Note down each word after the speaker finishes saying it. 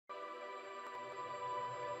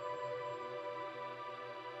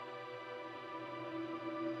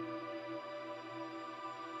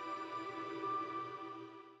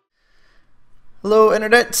Hello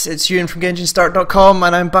Internet, it's Ewan from GameEngineStart.com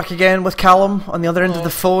and I'm back again with Calum on the other end of the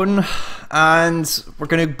phone, and we're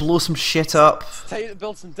going to blow some shit up. It's time to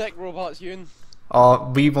build some dick robots, Ewan.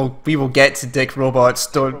 Oh, we will get to dick robots,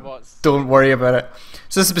 don't worry about it.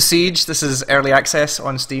 So this is Besiege, this is early access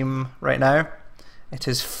on Steam right now. It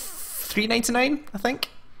is $3.99 I think.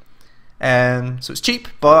 So it's cheap,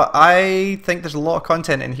 but I think there's a lot of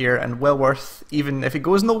content in here and well worth, even if it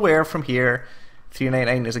goes nowhere from here,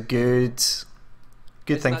 $3.99 is a good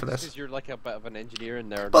thing for this. Because you're like a bit of an engineer in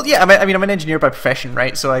there. Well, yeah, I mean, I'm an engineer by profession,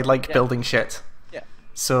 right? So I like building shit. Yeah.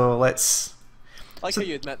 So let's. I like how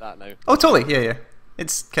you admit that now. Oh, totally. Yeah.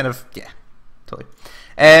 It's kind of totally.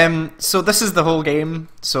 So this is the whole game.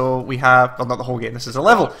 So we have, well, not the whole game. This is a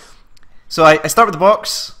level. So I start with the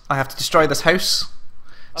box. I have to destroy this house.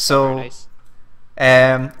 That's so. Very nice.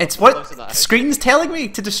 It's what the screen's telling me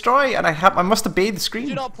to destroy, and I must obey the screen.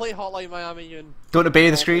 Do not play Hotline Miami, Ewan. Don't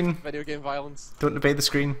obey the screen. Video game violence. Don't obey the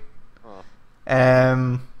screen. Oh.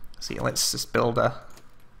 See, let's just build a.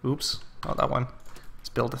 Oops, not that one. Let's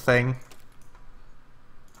build a thing,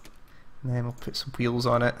 and then we'll put some wheels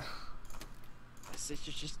on it. It's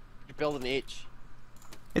just you're building H.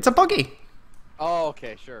 It's a buggy. Oh,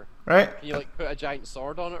 okay, sure. Right. Can you like put a giant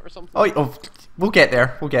sword on it or something? Oh, we'll get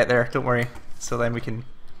there. We'll get there. Don't worry. So then we can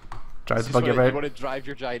drive the buggy around. You want to drive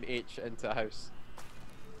your giant H into a house.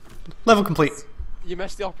 Level complete. You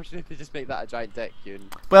missed the opportunity to just make that a giant dick, Ewan.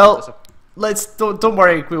 Well, don't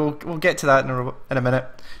worry. We'll get to that in a minute.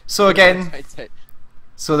 So again,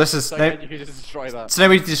 so this is now. You can just destroy that. So now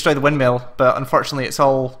we need to destroy the windmill, but unfortunately it's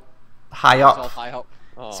all high up. It's all high up.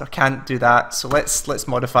 Oh. So I can't do that. So let's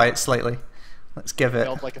modify it slightly. Let's give it.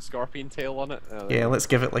 Build like a scorpion tail on it. Yeah, let's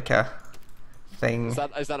give it like a thing. Is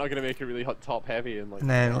that not going to make it really top heavy and like? And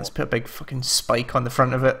then let's put a big fucking spike on the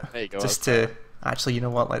front of it. There you go. Just to actually, you know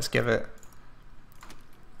what? Let's give it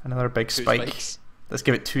another big spike. Spikes. Let's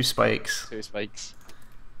give it 2 spikes. 2 spikes.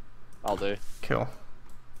 I'll do. Cool.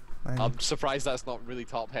 I'm surprised that's not really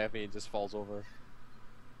top heavy and just falls over.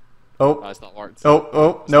 Oh. No, it's not worked.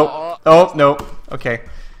 Oh no. Oh no. Okay.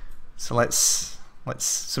 So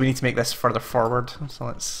so we need to make this further forward. So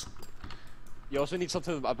let's. You also need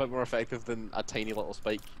something a bit more effective than a tiny little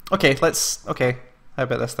spike. Okay. Okay. How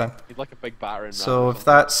about this then? You need like a big battering ram. So if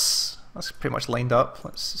that's pretty much lined up.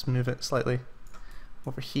 Let's just move it slightly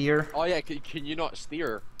over here. Oh yeah. Can you not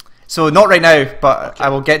steer? So not right now, but okay. I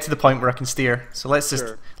will get to the point where I can steer. So let's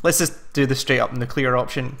just do the straight up nuclear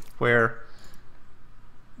option where.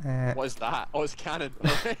 What is that? Oh, it's cannon.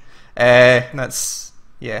 That's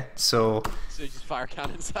So you just fire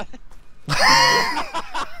cannons at it.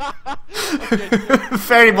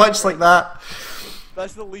 Very much like that.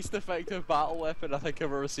 That's the least effective battle weapon I think I've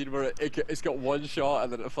ever seen, where it's got one shot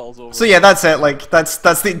and then it falls over. So yeah, that's it. Like that's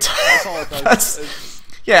the entire. That's all it does.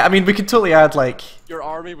 Yeah, I mean, we could totally add like. Your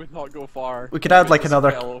army would not go far. We could add like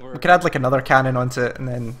another. We could add like another cannon onto it, and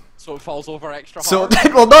then. So it falls over extra hard.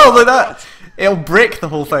 So well, no, like that. It'll break the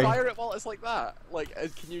whole thing. Fire it while it's like that. Like,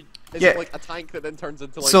 can you? Is it like a tank that then turns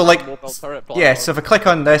into like so a mobile turret? Yeah. So if I click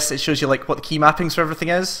on this, it shows you like what the key mappings for everything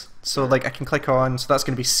is. So like I can click on. So that's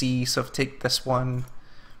going to be C. So if I take this one.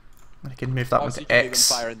 I can move that one to X.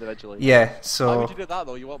 Them fire individually. Yeah, so. Why would you do that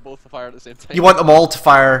though? You want both to fire at the same time. You want them all to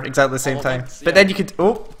fire exactly the same time. But then you could.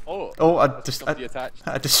 I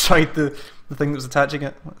destroyed the thing that was attaching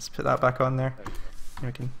it. Let's put that back on there.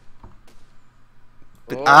 Okay.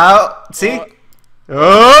 We can. Ow! See?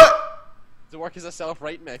 Does it work as a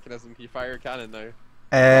self-right mechanism? Can you fire your cannon now?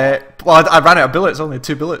 Well, I ran out of bullets. Only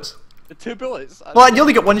 2 bullets. 2 bullets? Well, you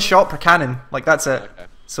only get 1 shot per cannon. Like that's it. Okay.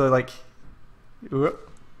 So like.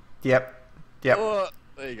 Yep. Oh,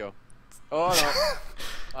 there you go. Oh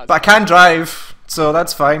no. But I can drive, so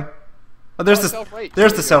that's fine. Oh, there's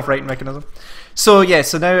the self-right mechanism. So yeah,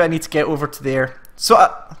 so now I need to get over to there.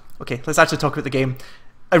 So okay, let's actually talk about the game.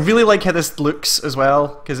 I really like how this looks as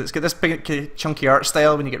well, because it's got this big chunky art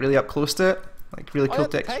style when you get really up close to it. Like really cool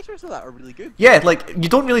the textures of that are really good. Yeah, like you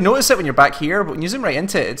don't really notice it when you're back here, but when you zoom right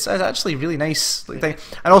into it, it's actually really nice thing.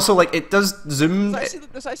 And also like it does zoom.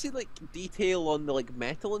 There's actually like detail on the like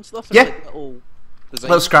metal and stuff. Yeah. Like,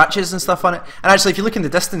 little scratches and stuff on it. And actually, if you look in the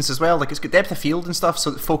distance as well, like it's got depth of field and stuff,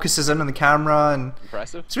 so it focuses in on the camera and.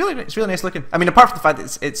 Impressive. It's really nice looking. I mean, apart from the fact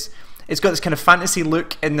that it's got this kind of fantasy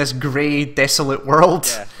look in this grey, desolate world.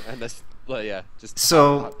 Yeah, and this. Well, yeah, just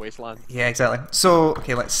wasteland. Yeah, exactly. So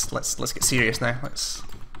okay, let's get serious now. Let's.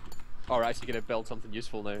 Oh, we're actually gonna build something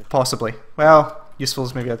useful now. Possibly. Well, useful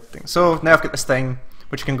is maybe a thing. So now I've got this thing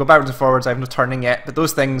which can go backwards and forwards. I have no turning yet, but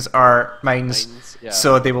those things are mines, yeah.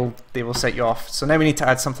 So they will set you off. So now we need to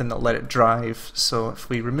add something that'll let it drive. So if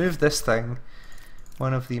we remove this thing,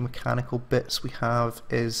 one of the mechanical bits we have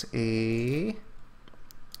is a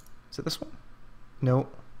Is it this one? No.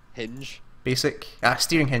 Hinge. Basic.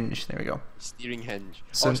 Steering hinge. There we go. Steering hinge.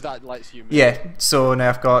 So, so that lets you move. Yeah, so now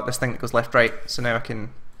I've got this thing that goes left, right. So now I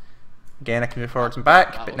can, again, I can move forwards and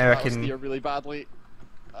back, but now I can steer really badly.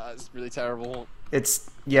 It's really terrible. It's,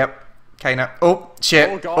 yep, kind of. Oh, shit.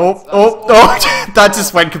 Oh, God. Oh, that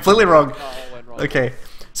just went completely wrong. Oh, it went wrong. Okay.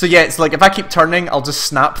 So yeah, it's like if I keep turning, I'll just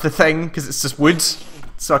snap the thing because it's just wood.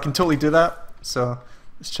 So I can totally do that. So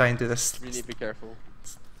let's try and do this. You need to be careful.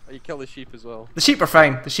 Oh, you kill the sheep as well. The sheep are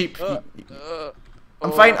fine. The sheep.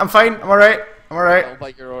 I'm fine. I'm fine. I'm alright. I'm alright. I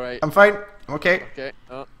like you're alright. I'm fine. I'm okay. Okay.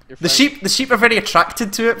 Oh, you're The fine. sheep are very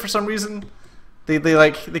attracted to it for some reason.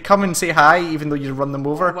 They come and say hi even though you run them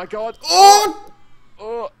over. Oh my God. Oh!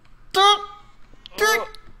 Oh. Oh!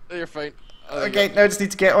 You're fine. Okay, now I just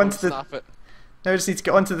need to get onto the. Snap it. Now I just need to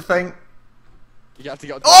get onto the thing. You have to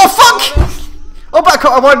get. Oh fuck! Oh, but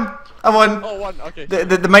I won! I won! Oh, one. Okay.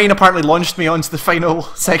 The mine apparently launched me onto the final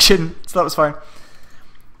section, so that was fine.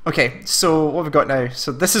 Okay, so what have we got now?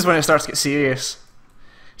 So this is when it starts to get serious.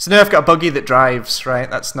 So now I've got a buggy that drives, right?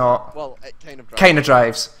 That's not... Well, it kind of drives. Kind of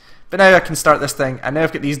drives. But now I can start this thing, and now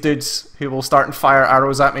I've got these dudes who will start and fire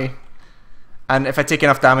arrows at me. And if I take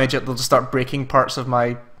enough damage, they'll just start breaking parts of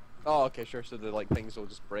my... Oh, okay, sure. So the things will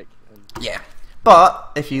just break. And... Yeah.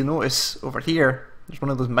 But if you notice over here, there's one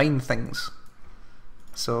of those mine things.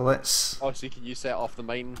 So let's... Oh, so you set off the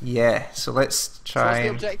mine. Yeah, so let's try... So what's the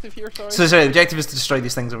and... objective here, sorry? So sorry, the objective is to destroy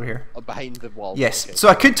these things over here. Oh, behind the wall. Yes, Okay. so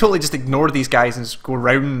I could totally just ignore these guys and just go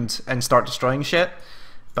around and start destroying shit.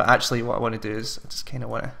 But actually what I want to do is, I just kind of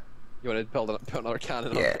want to... You want to put another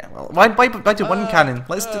cannon on? Yeah, well, why do one cannon?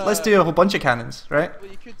 Let's do a whole bunch of cannons, right? Well,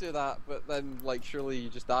 you could do that, but then, like, surely you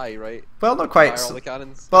just die, right? Well, not quite. Fire all the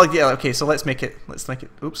cannons. Well, yeah, okay, so let's make it,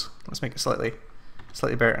 oops, let's make it slightly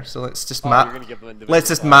better. So let's just You're map, gonna give them individual let's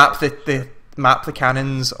just fire. map the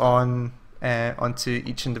cannons on, onto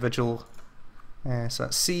each individual, so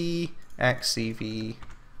that's C, X, C, V,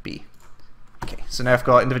 B. Okay, so now I've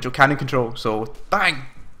got individual cannon control, so bang!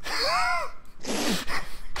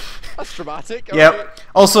 That's dramatic. Yep. Okay.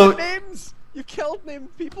 Also, Names! You killed named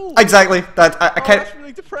people! exactly, that, I That's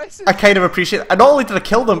really depressing. I kind of appreciate. And not only did I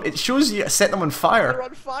kill them, it shows you I set them on They're fire,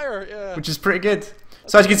 on fire, yeah. which is pretty good.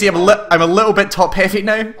 So as you can see, I'm a little bit top heavy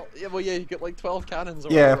now. Oh, yeah, well, yeah, you get like 12 cannons or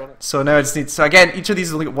whatever Yeah. on it. So now I just need. So again, each of these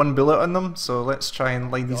has only got one bullet on them. So let's try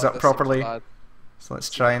and line these God, up this properly. seems bad. So let's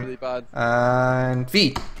try Really bad. and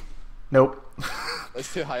V. Nope.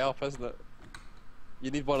 It's too high up, isn't it?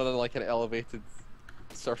 You need one on like an elevated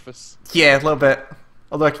surface. Yeah, a little bit.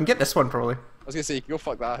 Although I can get this one probably. I was gonna say you can go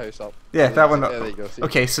fuck that house up. Yeah, that one. Yeah, there you go. See?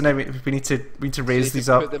 Okay, so now we need to You raise need these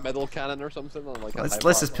to up. Put the middle cannon or something on like a Let's high just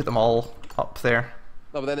platform. put them all up there.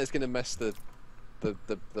 No, but then it's gonna miss the.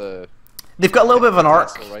 They've got a little bit of an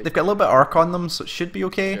arc. Castle, right? They've got a little bit of arc on them, so it should be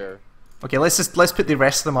okay. Sure. Okay, let's put the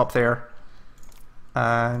rest of them up there,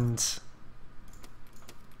 and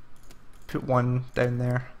put one down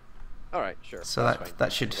there. All right, sure. So that's that fine,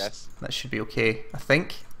 that should I guess. be okay, I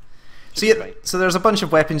think. Should So be yeah, fine. so there's a bunch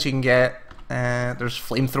of weapons you can get. There's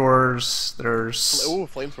flamethrowers. There's Oh,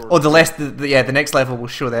 flamethrowers. oh the next level will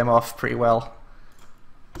show them off pretty well.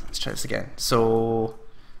 Let's try this again. So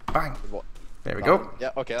bang. What? There we That go. one. Yeah.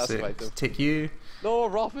 Okay, that's So fine. Though. take you. No,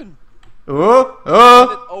 Robin. Oh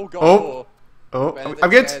Oh God. oh oh! Benedict's I'm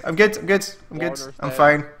good. dead. I'm good. I'm good. I'm good. Warner's I'm dead.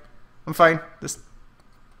 fine. I'm fine. This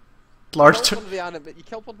large. You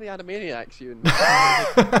killed one of the Animaniacs, you.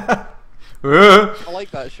 Uh, I like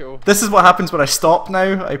that show. This is what happens when I stop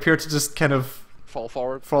now. I appear to just kind of Fall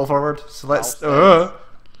forward. fall forward. So let's. False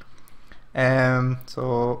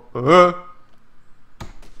So.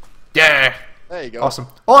 Yeah. There you go. Awesome.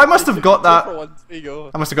 Oh, I must have got Two that. for one. There you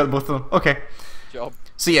go. I must have got both of them. Okay. Job.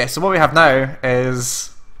 So yeah. So what we have now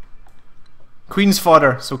is Queen's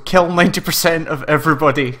fodder. So kill 90% of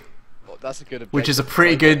everybody, Well, that's a good objective. which is a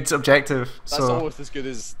pretty good objective. That's So almost as good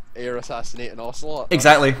as air assassinate an ocelot.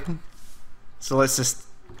 exactly. So let's just.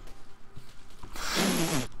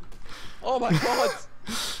 Oh my God!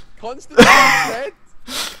 Constantly dead.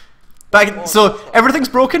 So everything's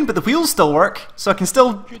broken, but the wheels still work. So I can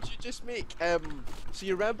still. Could you just make So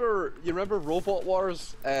you remember Robot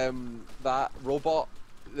Wars? That robot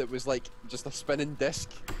that was like just a spinning disc.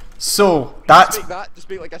 So that's Just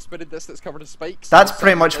make like a spinning disc that's covered in spikes. that's and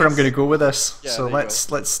pretty set much where I'm this. going to go with this. Yeah, So there you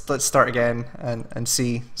let's start again and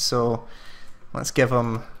see. So let's give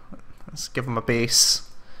him a base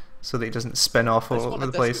so that he doesn't spin off I all just want over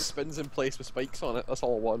a the disc that place. spins in place with spikes on it. That's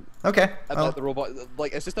all I want. Okay. And well, let the robot,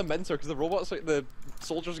 like, it's just a mincer because the robot's like the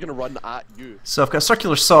soldier's gonna run at you. so I've got a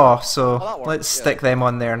circular saw. So that works, let's yeah. stick them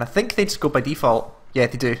on there, and I think they just go by default. Yeah,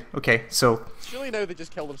 they do. Okay. So, Surely now they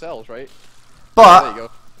just kill themselves, right? There you but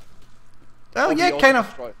go. oh he yeah, also kind of.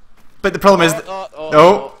 destroyed- But the problem is, That's not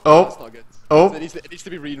good. oh. It needs to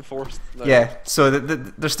be reinforced. No. Yeah. So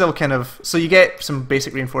they're still kind of. So you get some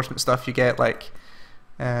basic reinforcement stuff. You get like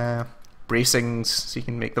bracings, so you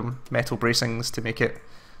can make them metal bracings to make it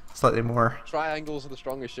slightly more. Triangles are the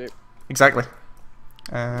strongest shape. Exactly.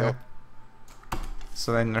 Yep.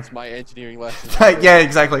 So then. That's my engineering lesson. Yeah,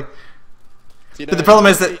 exactly. See, But the problem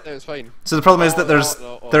is that it's fine. So the problem is that there's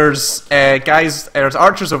there's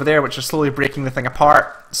archers over there which are slowly breaking the thing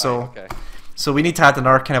apart. So Right, okay. so we need to add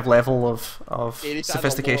another kind of level of Yeah, you need to add a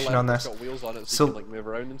sophistication lower on level this. that's got wheels on it So- so you can like move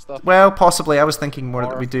around and stuff. Well, possibly. I was thinking more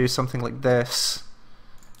that Or- we do something like this,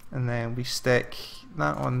 and then we stick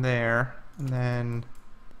that on there, and then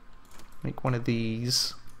make one of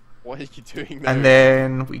these, What are you doing now? and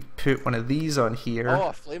then we put one of these on here. Oh,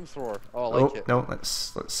 a flamethrower. Oh, I like it. No,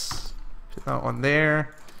 let's put that on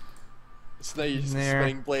there. So now you're just There.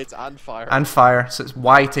 spinning blades and fire. And fire, so it's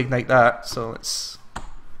Y to ignite that, so it's...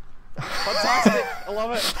 Fantastic! I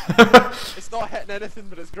love it. It's not hitting anything,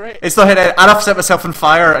 but it's great. It's not hitting it, and I've set myself on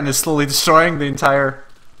fire and is slowly destroying the entire...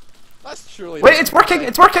 That's surely. Wait, it's working,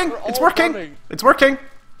 it's working, We're it's all working, burning. it's working!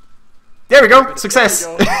 There we go, success!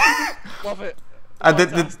 There we go. Love it. And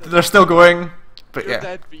Fantastic. they're still going, but You're yeah.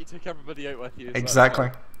 dead, but you took everybody out with you. So that's Exactly.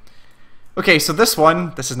 fine. Okay, so this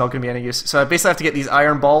is not going to be any use. So I basically have to get these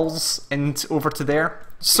iron balls over to there. Can we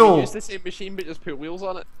So use the same machine but just put wheels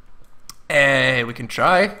on it. we can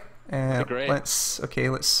try. Great. Let's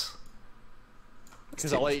Because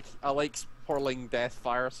I like swirling death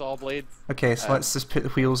fire saw blades. Okay, so let's just put the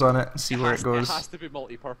wheels on it and see where it goes. It has to be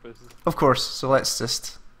multi-purpose. Of course. So let's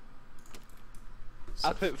just.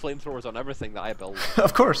 I put flamethrowers on everything that I build,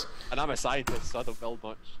 Of course. and I'm a scientist, so I don't build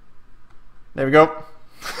much. There we go.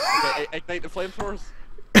 Okay, ignite the flamethrowers.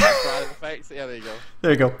 Random effects. Yeah, there you go.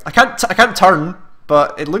 There you go. I can't turn,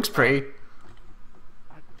 but it looks pretty.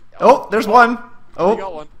 Oh, there's one. You Oh,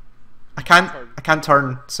 got one. I can't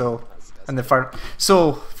turn. So That's and the fire.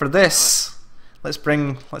 So for this, let's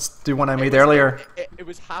do one I made earlier. It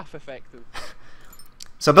was half effective.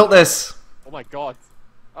 So I built this. Oh my god.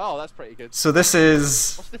 Oh, that's pretty good. So this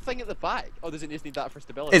is. What's the thing at the back? Oh, does it just need that for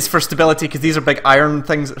stability? It's for stability because these are big iron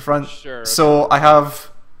things at the front. Sure. So I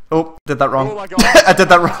have. Oh, did that wrong. Oh my god. I did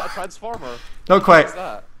that Is wrong. that a transformer? Not quite. What's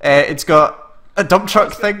that? It's got a dump truck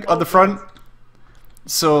What's it thing on called? the front.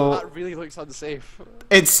 So That really looks unsafe.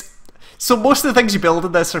 so most of the things you build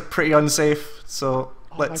in this are pretty unsafe. So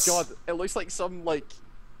Oh let's. my god, it looks like some like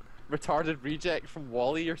retarded reject from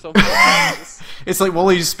Wall-E or something. It's like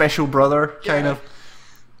Wally's special brother, kind Yeah. of.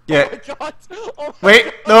 Yeah. Oh my god. Oh my Wait,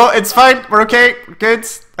 god. no, it's fine. We're okay. We're good.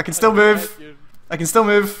 I can still I'm move. dead, dude. I can still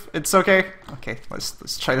move. It's okay. Okay,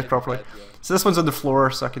 let's try this I'm properly. dead, yeah. So this one's on the floor,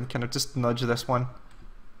 so I can kind of just nudge this one.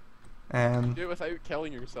 Do it without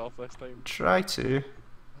killing yourself this time. Try to.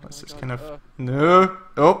 Oh Let's my just God, kind of. oh. No.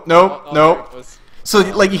 Oh no. Oh, No. there it was. So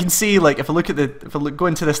like you can see, like if I look at go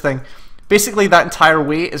into this thing, basically that entire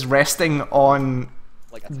weight is resting on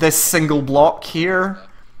Like a this tiny- single block here, Yeah.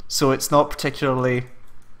 so it's not particularly.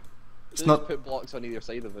 It's Just not put blocks on either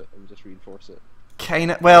side of it and just reinforce it.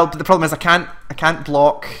 kind of well. But the problem is I can't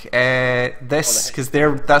block this because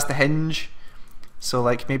that's the hinge. So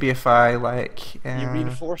like maybe if I like You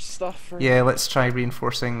reinforce stuff. Or... yeah, let's try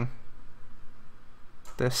reinforcing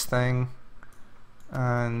this thing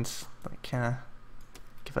and like kind of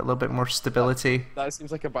give it a little bit more stability. That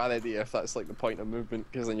seems like a bad idea if that's like the point of movement,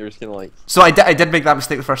 because then you're just gonna like. So I did make that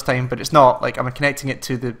mistake the first time, but it's not like I'm connecting it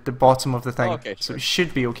to the bottom of the thing, Oh, okay, so sure. it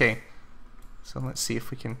should be okay. So let's see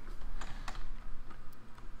if we can.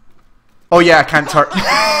 Oh yeah, I can't turn.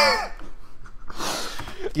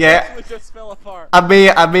 Yeah, It just fell apart. I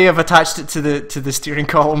may have attached it to the steering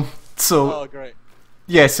column. So Oh great.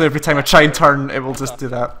 yeah, so every time I try and turn, it will just do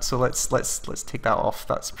that. So let's take that off.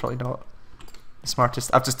 That's probably not the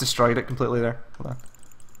smartest. I've just destroyed it completely there. Hold on.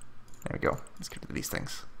 There we go. Let's get rid of these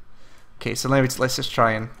things. Okay, so now let's just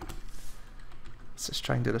try and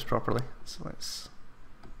do this properly. So let's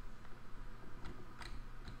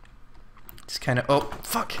just kind of. Oh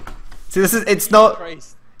fuck! See, it's not.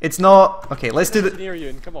 Christ. It's not. Okay, let's do the. Near you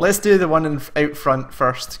and come on. Let's do the one out front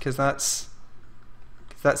first, because that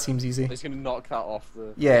seems easy. I'm just gonna knock that off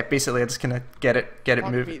the. Yeah, basically, I just kind of get it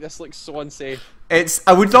Fuck moving. me, this looks so unsafe.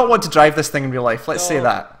 I would not want to drive this thing in real life. Let's say No.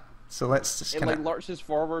 that. So let's just It kind like of. lurches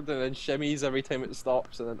forward and then shimmies every time it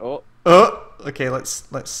stops, and then oh. Oh, okay. Let's.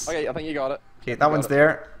 Okay, I think you got it. Okay, You that got one's it.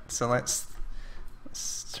 there. So let's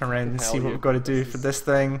turn around and see Hell, what you. we've got to do This for is- this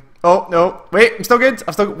thing. Oh no! Wait, I'm still good.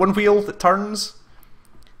 I've still got one wheel that turns.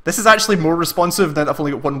 This is actually more responsive now that I've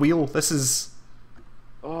only got one wheel. This is.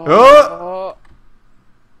 Oh. Oh! oh.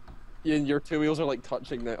 Yeah, and your two wheels are like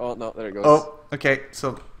touching now. Oh no, there it goes. Oh, okay.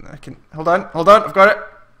 So I can hold on. I've got it.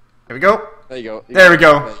 There we go. There you go. There we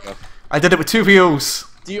go. There you go. I did it with 2 wheels.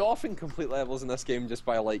 Do you often complete levels in this game just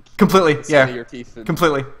by like Completely, yeah. your teeth and...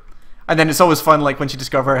 Completely. And then it's always fun, like once you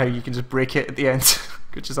discover how you can just break it at the end,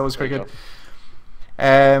 which is always quite good.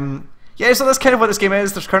 Yeah, so that's kind of what this game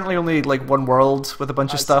is. There's currently only like 1 world with a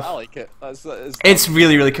bunch of stuff. I like it. It's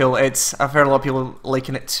really, really cool. I've heard a lot of people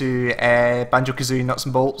liken it to Banjo-Kazooie Nuts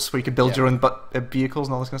and Bolts, where you can build your own vehicles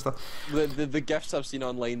and all this kind of stuff. The GIFs I've seen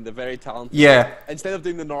online, they're very talented. Yeah. Instead of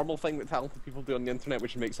doing the normal thing that talented people do on the internet,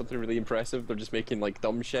 which makes something really impressive, they're just making like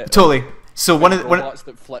dumb shit. Totally. So robots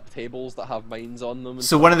that flip tables that have minds on them.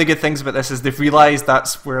 So one of the good things about this is they've realised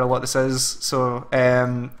that's where a lot of this is. So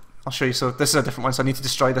I'll show you. So this is a different one. So I need to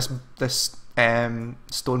destroy this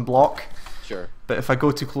stone block. Sure. But if I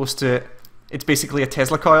go too close to it, it's basically a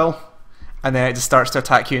Tesla coil, and then it just starts to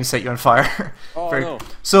attack you and set you on fire. Oh no.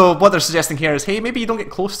 So what they're suggesting here is, hey, maybe you don't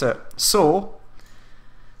get close to it. So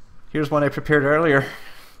here's one I prepared earlier.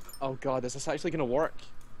 Oh god, is this actually gonna work?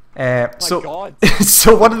 So God.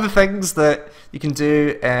 So one of the things that you can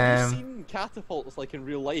do. Have you seen catapults like in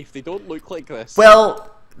real life? They don't look like this.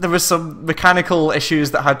 Well, there was some mechanical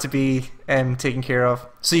issues that had to be taken care of.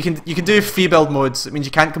 So you can do free build modes. It means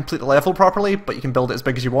you can't complete the level properly, but you can build it as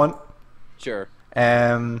big as you want. Sure.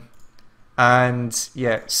 And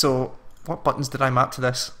yeah, so what buttons did I map to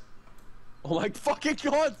this? Oh my fucking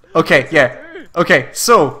god! Okay, yeah. Okay,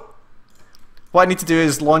 so what I need to do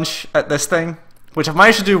is launch at this thing, which I've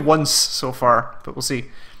managed to do once so far, but we'll see.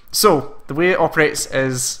 So the way it operates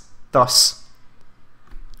is thus.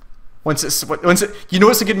 Once you know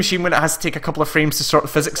it's a good machine when it has to take a couple of frames to sort the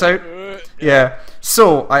physics out. Yeah.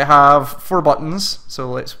 So I have 4 buttons. So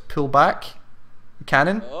let's pull back the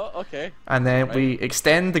cannon. Oh, okay. And then we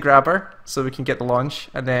extend the grabber so we can get the launch.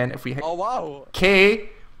 And then if we hit K,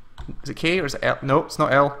 is it K or is it L? No, it's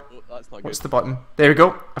not L. Oh, that's not good. What's the button? There we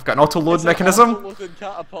go. I've got an auto load mechanism. Auto-loaded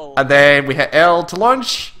catapult. And then we hit L to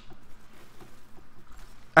launch.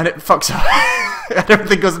 And it fucks up. And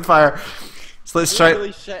everything goes on fire. So let's try.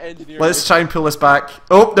 Let's try and pull this back.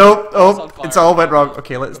 Oh no! Oh, it's all went wrong.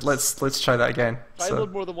 Okay, let's try that again. Try to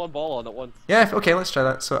load more than 1 ball on at once. Yeah. Okay, let's try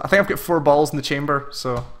that. So I think I've got 4 balls in the chamber.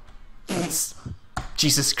 So,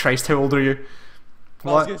 Jesus Christ, how old are you?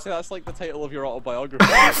 Well, I was gonna say that's like the title of your autobiography.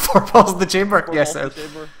 4 balls in the chamber. Yes.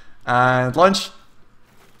 And launch.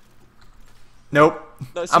 Nope.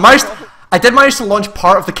 No, I did manage to launch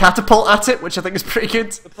part of the catapult at it, which I think is pretty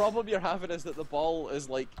good. The problem you're having is that the ball is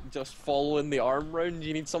like just following the arm round.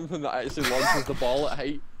 You need something that actually launches the ball at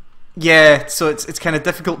height. Yeah, so it's kind of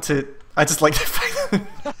difficult to. I just like the fact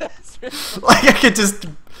that like I could just.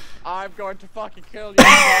 I'm going to fucking kill you.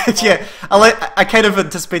 Yeah, I kind of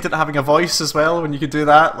anticipated having a voice as well when you could do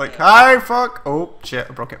that. Like, hi, fuck. Oh shit,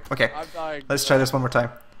 I broke it. Okay, I'm dying. Let's try this one more time.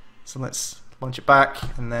 So let's launch it back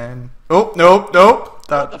and then. Oh no! What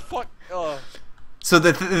the fuck? Oh. So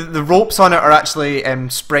the ropes on it are actually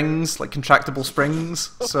springs, like contractible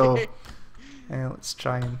springs. So let's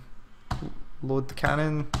try and load the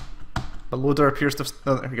cannon. The loader appears to.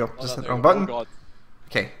 Oh, there we go. Just hit the wrong button. God.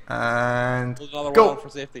 Okay, and go for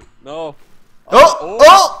safety. No.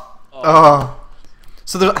 Oh!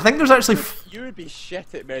 So I think there's actually. You would be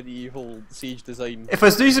shit at medieval siege design. If I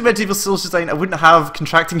was using medieval siege design, I wouldn't have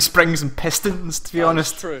contracting springs and pistons, to be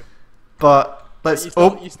honest. That's true. But let's.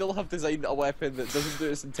 You still have designed a weapon that doesn't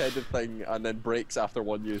do its intended thing and then breaks after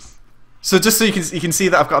 1 use. So just so you can see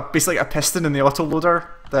that I've got basically a piston in the autoloader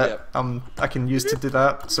that I can use to do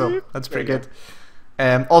that. So that's pretty good.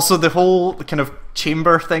 Also, the whole kind of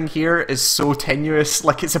chamber thing here is so tenuous,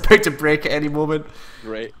 like it's about to break at any moment.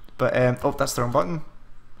 Great. But oh, that's the wrong button.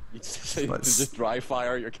 You just dry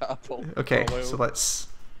fire your catapult. Okay, so let's.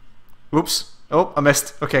 Whoops. Oh, I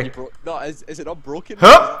missed. Okay. No, is it not broken?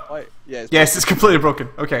 Huh? Yeah. Yes, it's completely broken.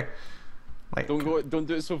 Okay. Like. Don't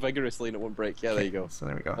do it so vigorously and it won't break. Yeah, there you go. So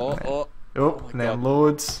there we go. Oh, and then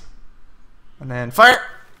loads, and then fire.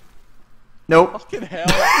 Nope. Fucking hell!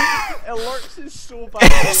 It lurks is so bad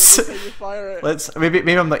every time you fire it. Let's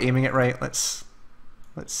maybe I'm not aiming it right. Let's.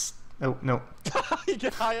 Oh no. You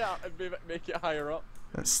get higher up and make it higher up.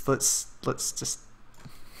 Let's just.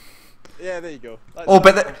 Yeah, there you go.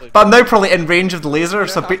 But I'm now probably in range of the laser,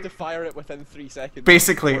 so have to fire it within 3 seconds.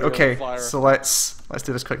 Basically, okay. So let's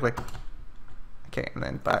do this quickly. Okay, and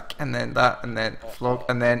then back, and then that, and then flog,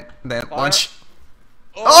 and then launch.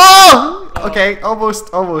 Oh! Okay, almost.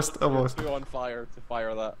 Too on fire to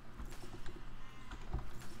fire that.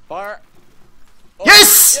 Fire! Oh,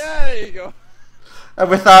 yes! Yeah, there you go. And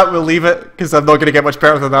with that, we'll leave it because I'm not going to get much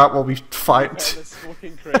better than that while we fight. The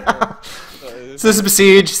smoking crater. So this is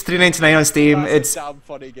Besiege. It's $3.99 on Steam. That's a damn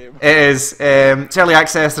funny game. It is. It's early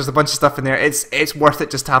access. There's a bunch of stuff in there. It's worth it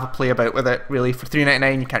just to have a play about with it. Really, for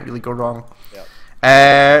 $3.99, you can't really go wrong.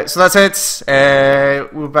 Yep. So that's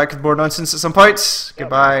it. We'll be back with more nonsense at some point.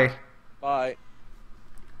 Goodbye. Bye.